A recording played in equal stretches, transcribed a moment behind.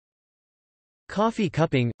Coffee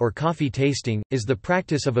cupping, or coffee tasting, is the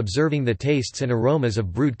practice of observing the tastes and aromas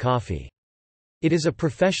of brewed coffee. It is a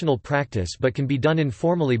professional practice but can be done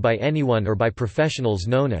informally by anyone or by professionals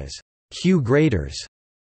known as Q graders.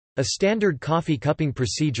 A standard coffee cupping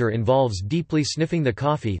procedure involves deeply sniffing the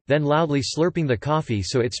coffee, then loudly slurping the coffee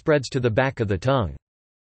so it spreads to the back of the tongue.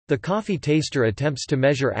 The coffee taster attempts to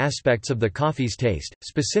measure aspects of the coffee's taste,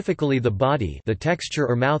 specifically the body, the texture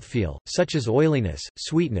or mouthfeel, such as oiliness,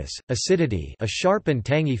 sweetness, acidity, a sharp and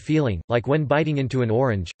tangy feeling, like when biting into an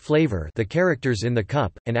orange, flavor, the characters in the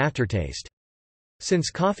cup, and aftertaste. Since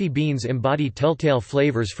coffee beans embody telltale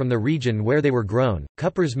flavors from the region where they were grown,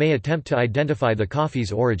 cuppers may attempt to identify the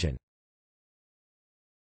coffee's origin.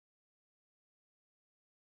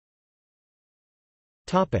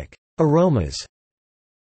 Aromas.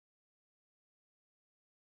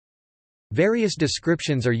 Various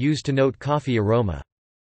descriptions are used to note coffee aroma.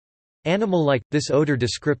 Animal-like – this odor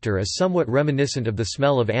descriptor is somewhat reminiscent of the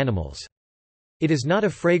smell of animals. It is not a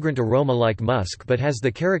fragrant aroma like musk but has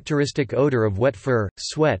the characteristic odor of wet fur,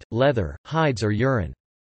 sweat, leather, hides or urine.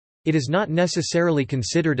 It is not necessarily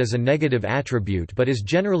considered as a negative attribute but is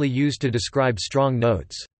generally used to describe strong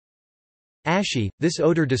notes. Ashy – this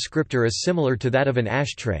odor descriptor is similar to that of an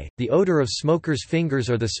ashtray, the odor of smoker's fingers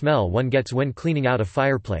or the smell one gets when cleaning out a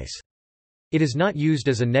fireplace. It is not used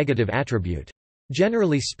as a negative attribute.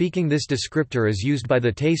 Generally speaking, this descriptor is used by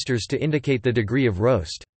the tasters to indicate the degree of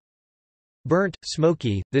roast. Burnt,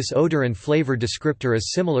 smoky – this odor and flavor descriptor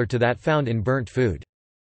is similar to that found in burnt food.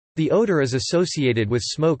 The odor is associated with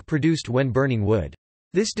smoke produced when burning wood.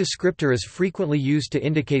 This descriptor is frequently used to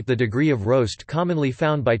indicate the degree of roast commonly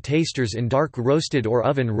found by tasters in dark roasted or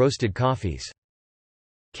oven-roasted coffees.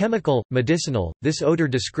 Chemical, medicinal – this odor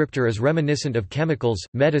descriptor is reminiscent of chemicals,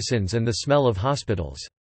 medicines and the smell of hospitals.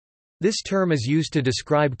 This term is used to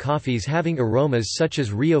describe coffees having aromas such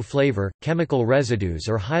as Rio flavor, chemical residues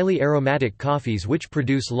or highly aromatic coffees which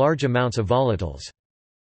produce large amounts of volatiles.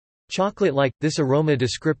 Chocolate-like – this aroma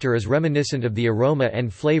descriptor is reminiscent of the aroma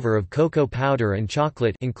and flavor of cocoa powder and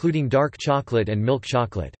chocolate including dark chocolate and milk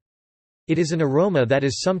chocolate. It is an aroma that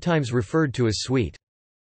is sometimes referred to as sweet.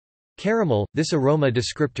 Caramel – this aroma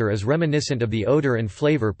descriptor is reminiscent of the odor and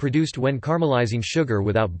flavor produced when caramelizing sugar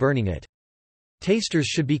without burning it. Tasters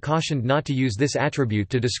should be cautioned not to use this attribute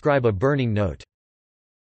to describe a burning note.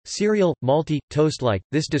 Cereal, malty, toast-like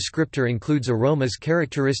 – this descriptor includes aromas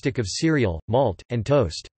characteristic of cereal, malt, and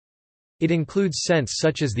toast. It includes scents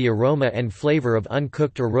such as the aroma and flavor of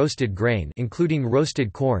uncooked or roasted grain including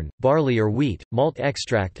roasted corn, barley or wheat, malt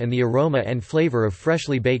extract and the aroma and flavor of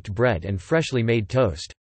freshly baked bread and freshly made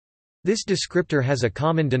toast. This descriptor has a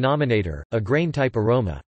common denominator, a grain-type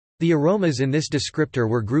aroma. The aromas in this descriptor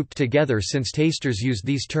were grouped together since tasters used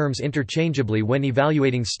these terms interchangeably when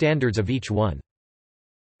evaluating standards of each one.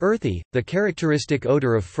 Earthy, the characteristic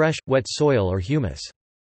odor of fresh, wet soil or humus.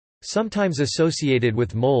 Sometimes associated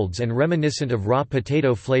with molds and reminiscent of raw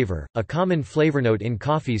potato flavor, a common flavornote in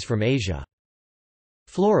coffees from Asia.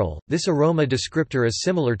 Floral, this aroma descriptor is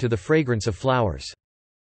similar to the fragrance of flowers.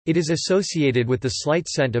 It is associated with the slight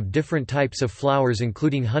scent of different types of flowers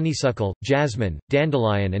including honeysuckle, jasmine,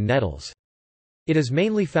 dandelion and nettles. It is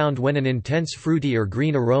mainly found when an intense fruity or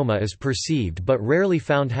green aroma is perceived but rarely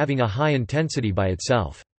found having a high intensity by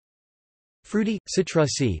itself. Fruity,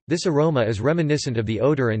 citrusy, this aroma is reminiscent of the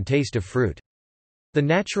odor and taste of fruit. The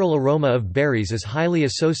natural aroma of berries is highly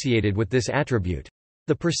associated with this attribute.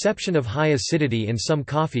 The perception of high acidity in some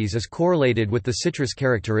coffees is correlated with the citrus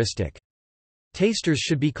characteristic. Tasters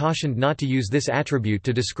should be cautioned not to use this attribute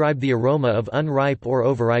to describe the aroma of unripe or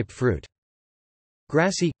overripe fruit.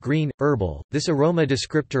 Grassy, green, herbal, this aroma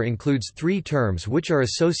descriptor includes three terms which are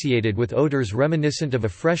associated with odors reminiscent of a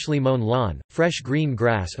freshly mown lawn, fresh green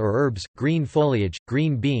grass or herbs, green foliage,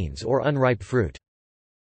 green beans or unripe fruit.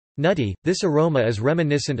 Nutty, this aroma is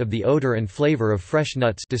reminiscent of the odor and flavor of fresh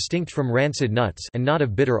nuts distinct from rancid nuts and not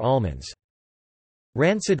of bitter almonds.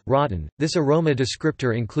 Rancid, rotten, this aroma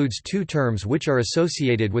descriptor includes two terms which are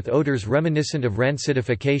associated with odors reminiscent of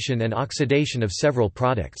rancidification and oxidation of several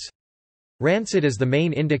products. Rancid as the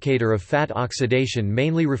main indicator of fat oxidation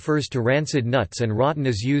mainly refers to rancid nuts and rotten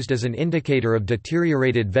is used as an indicator of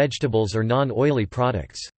deteriorated vegetables or non-oily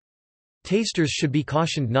products. Tasters should be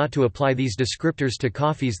cautioned not to apply these descriptors to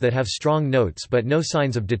coffees that have strong notes but no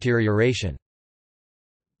signs of deterioration.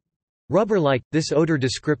 Rubber-like, this odor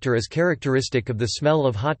descriptor is characteristic of the smell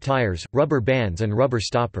of hot tires, rubber bands and rubber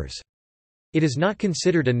stoppers. It is not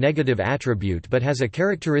considered a negative attribute but has a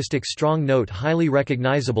characteristic strong note highly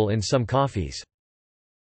recognizable in some coffees.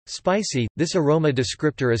 Spicy, this aroma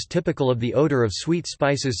descriptor is typical of the odor of sweet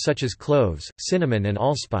spices such as cloves, cinnamon and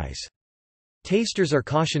allspice. Tasters are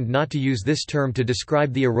cautioned not to use this term to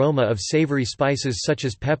describe the aroma of savory spices such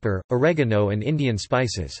as pepper, oregano and Indian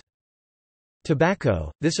spices.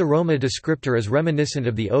 Tobacco. This aroma descriptor is reminiscent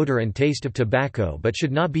of the odor and taste of tobacco but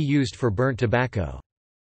should not be used for burnt tobacco.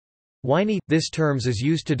 Winey. This term is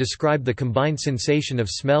used to describe the combined sensation of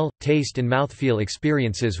smell, taste and mouthfeel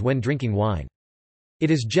experiences when drinking wine.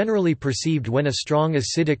 It is generally perceived when a strong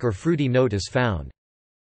acidic or fruity note is found.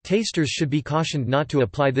 Tasters should be cautioned not to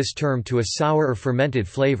apply this term to a sour or fermented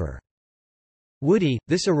flavor. Woody.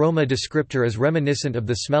 This aroma descriptor is reminiscent of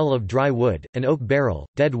the smell of dry wood, an oak barrel,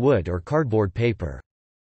 dead wood or cardboard paper.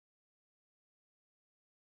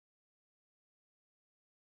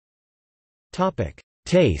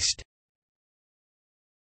 Taste.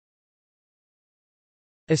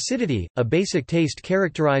 Acidity, a basic taste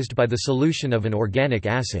characterized by the solution of an organic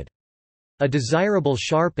acid. A desirable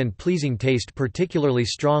sharp and pleasing taste, particularly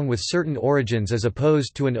strong with certain origins as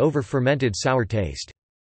opposed to an over-fermented sour taste.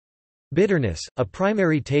 Bitterness, a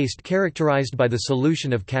primary taste characterized by the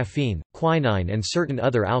solution of caffeine, quinine and certain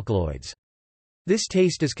other alkaloids. This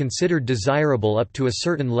taste is considered desirable up to a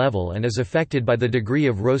certain level and is affected by the degree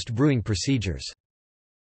of roast brewing procedures.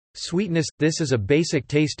 Sweetness, this is a basic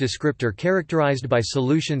taste descriptor characterized by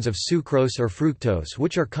solutions of sucrose or fructose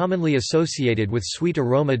which are commonly associated with sweet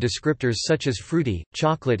aroma descriptors such as fruity,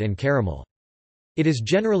 chocolate and caramel. It is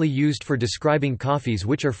generally used for describing coffees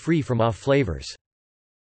which are free from off flavors.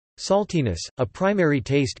 Saltiness, a primary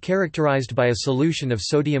taste characterized by a solution of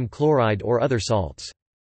sodium chloride or other salts.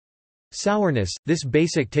 Sourness, this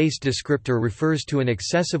basic taste descriptor refers to an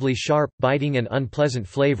excessively sharp, biting and unpleasant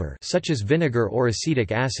flavor such as vinegar or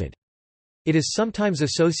acetic acid. It is sometimes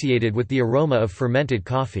associated with the aroma of fermented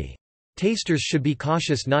coffee. Tasters should be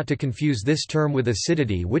cautious not to confuse this term with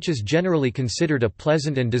acidity, which is generally considered a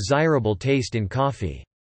pleasant and desirable taste in coffee.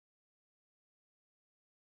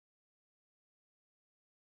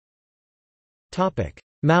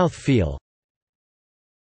 Mouthfeel.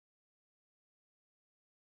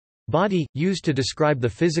 Body, used to describe the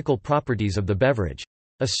physical properties of the beverage.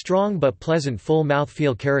 A strong but pleasant full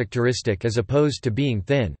mouthfeel characteristic as opposed to being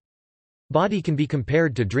thin. Body can be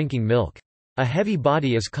compared to drinking milk. A heavy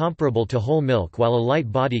body is comparable to whole milk while a light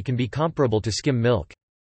body can be comparable to skim milk.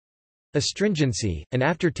 Astringency, an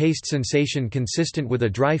aftertaste sensation consistent with a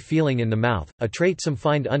dry feeling in the mouth, a trait some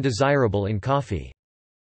find undesirable in coffee.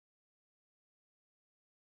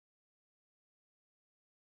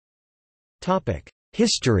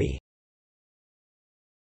 History.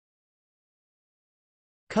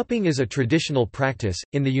 Cupping is a traditional practice.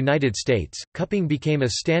 In the United States, cupping became a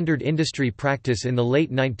standard industry practice in the late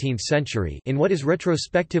 19th century in what is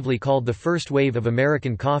retrospectively called the first wave of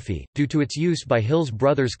American coffee, due to its use by Hills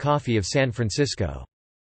Brothers Coffee of San Francisco.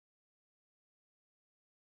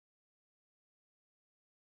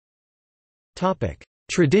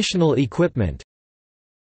 Traditional equipment.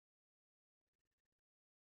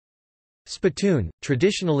 Spittoon.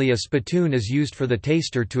 Traditionally a spittoon is used for the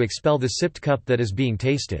taster to expel the sipped cup that is being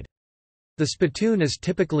tasted. The spittoon is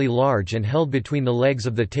typically large and held between the legs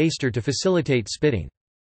of the taster to facilitate spitting.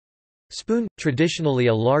 Spoon. Traditionally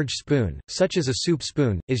a large spoon, such as a soup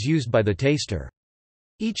spoon, is used by the taster.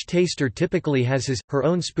 Each taster typically has his/her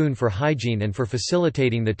own spoon for hygiene and for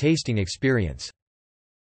facilitating the tasting experience.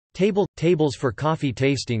 Tables for coffee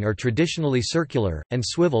tasting are traditionally circular, and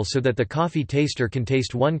swivel so that the coffee taster can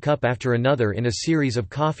taste one cup after another in a series of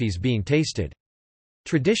coffees being tasted.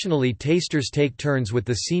 Traditionally tasters take turns with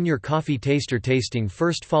the senior coffee taster tasting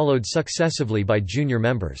first, followed successively by junior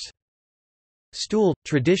members. Stool.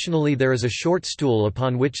 Traditionally there is a short stool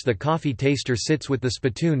upon which the coffee taster sits with the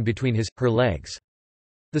spittoon between his/her legs.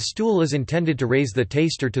 The stool is intended to raise the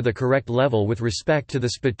taster to the correct level with respect to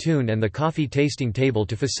the spittoon and the coffee tasting table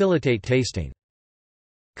to facilitate tasting.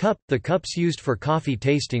 Cup. The cups used for coffee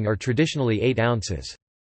tasting are traditionally 8 ounces.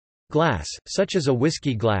 Glass, such as a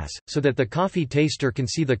whiskey glass, so that the coffee taster can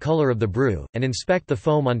see the color of the brew, and inspect the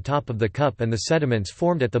foam on top of the cup and the sediments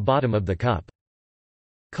formed at the bottom of the cup.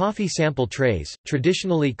 Coffee sample trays.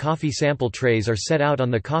 Traditionally coffee sample trays are set out on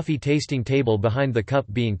the coffee tasting table behind the cup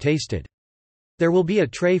being tasted. There will be a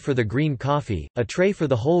tray for the green coffee, a tray for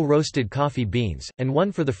the whole roasted coffee beans, and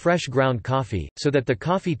one for the fresh ground coffee, so that the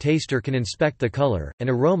coffee taster can inspect the color and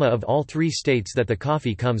aroma of all 3 states that the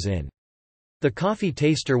coffee comes in. The coffee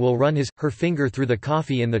taster will run his/her finger through the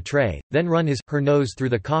coffee in the tray, then run his/her nose through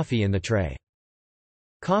the coffee in the tray.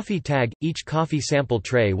 Coffee tag. Each coffee sample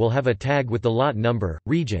tray will have a tag with the lot number,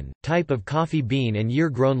 region, type of coffee bean and year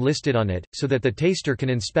grown listed on it, so that the taster can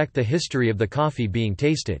inspect the history of the coffee being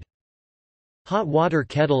tasted. Hot water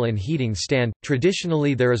kettle and heating stand.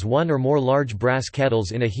 Traditionally there is one or more large brass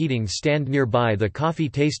kettles in a heating stand nearby the coffee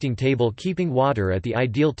tasting table keeping water at the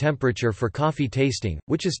ideal temperature for coffee tasting,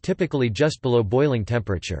 which is typically just below boiling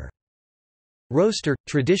temperature. Roaster.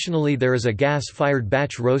 Traditionally there is a gas-fired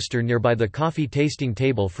batch roaster nearby the coffee tasting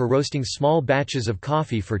table for roasting small batches of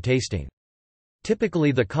coffee for tasting.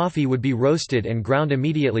 Typically the coffee would be roasted and ground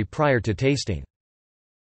immediately prior to tasting.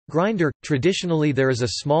 Grinder. Traditionally there is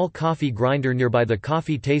a small coffee grinder nearby the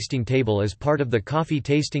coffee tasting table as part of the coffee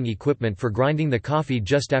tasting equipment for grinding the coffee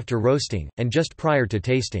just after roasting, and just prior to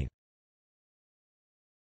tasting.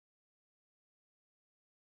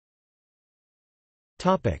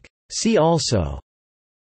 See also: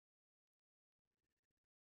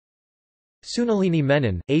 Sunalini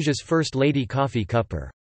Menon, Asia's first lady coffee cupper.